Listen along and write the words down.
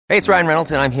Hey, it's Ryan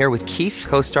Reynolds, and I'm here with Keith,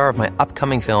 co-star of my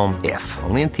upcoming film, If,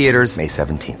 only in theaters May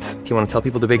 17th. Do you want to tell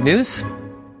people the big news?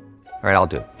 All right, I'll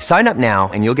do it. Sign up now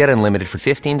and you'll get unlimited for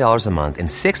 $15 a month and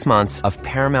 6 months of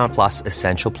Paramount Plus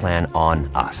Essential Plan on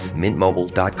us.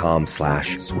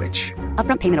 MintMobile.com/switch.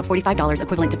 Upfront payment of $45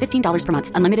 equivalent to $15 per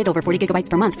month. Unlimited over 40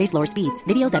 gigabytes per month. Face lower speeds.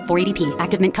 Videos at 480p.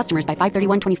 Active Mint customers by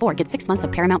 531.24 get 6 months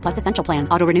of Paramount Plus Essential Plan.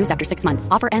 Auto renews after 6 months.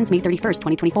 Offer ends May 31st,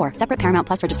 2024. Separate Paramount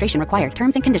Plus registration required.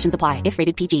 Terms and conditions apply if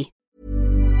rated PG.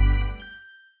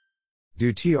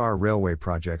 DoTr railway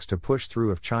projects to push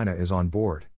through if China is on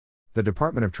board. The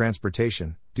Department of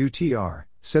Transportation, DoTr,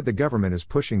 said the government is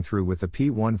pushing through with the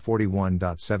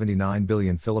P141.79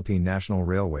 billion Philippine National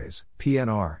Railways,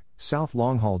 PNR, South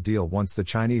long-haul deal once the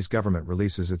Chinese government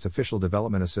releases its official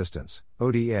development assistance,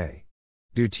 ODA.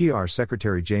 DoTr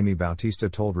Secretary Jamie Bautista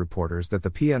told reporters that the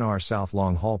PNR South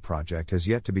long-haul project has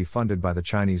yet to be funded by the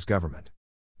Chinese government.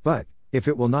 But, if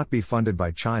it will not be funded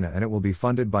by China and it will be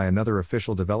funded by another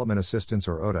official development assistance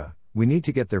or ODA, we need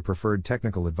to get their preferred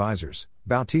technical advisors,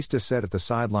 Bautista said at the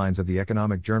sidelines of the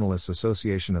Economic Journalists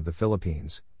Association of the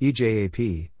Philippines,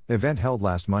 EJAP, event held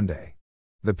last Monday.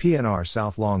 The PNR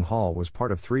South Long Haul was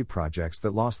part of 3 projects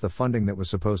that lost the funding that was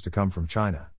supposed to come from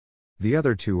China. The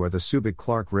other 2 are the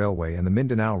Subic-Clark Railway and the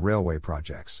Mindanao Railway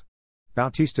projects.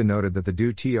 Bautista noted that the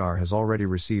DoTr has already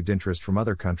received interest from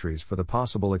other countries for the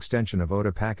possible extension of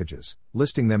ODA packages,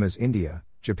 listing them as India,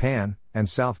 Japan, and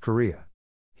South Korea.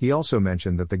 He also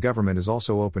mentioned that the government is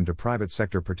also open to private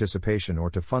sector participation or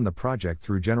to fund the project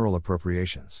through general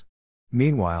appropriations.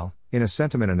 Meanwhile, in a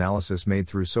sentiment analysis made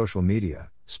through social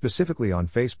media, specifically on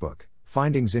Facebook,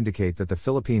 findings indicate that the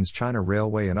Philippines-China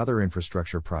Railway and other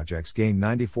infrastructure projects gained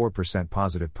 94%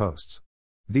 positive posts.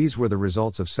 These were the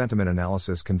results of sentiment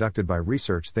analysis conducted by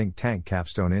research think tank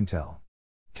Capstone Intel.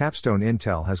 Capstone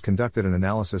Intel has conducted an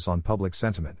analysis on public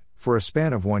sentiment, for a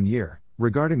span of 1 year,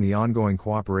 regarding the ongoing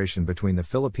cooperation between the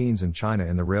Philippines and China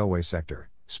in the railway sector,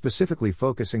 specifically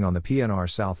focusing on the PNR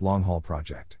South Long-Haul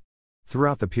project.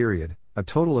 Throughout the period, a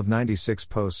total of 96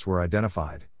 posts were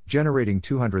identified, generating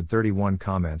 231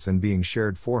 comments and being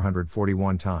shared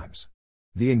 441 times.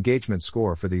 The engagement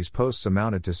score for these posts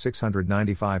amounted to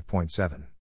 695.7.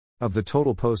 Of the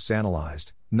total posts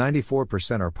analyzed,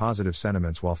 94% are positive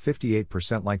sentiments while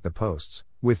 58% like the posts,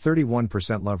 with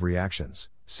 31% love reactions,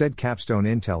 said Capstone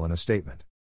Intel in a statement.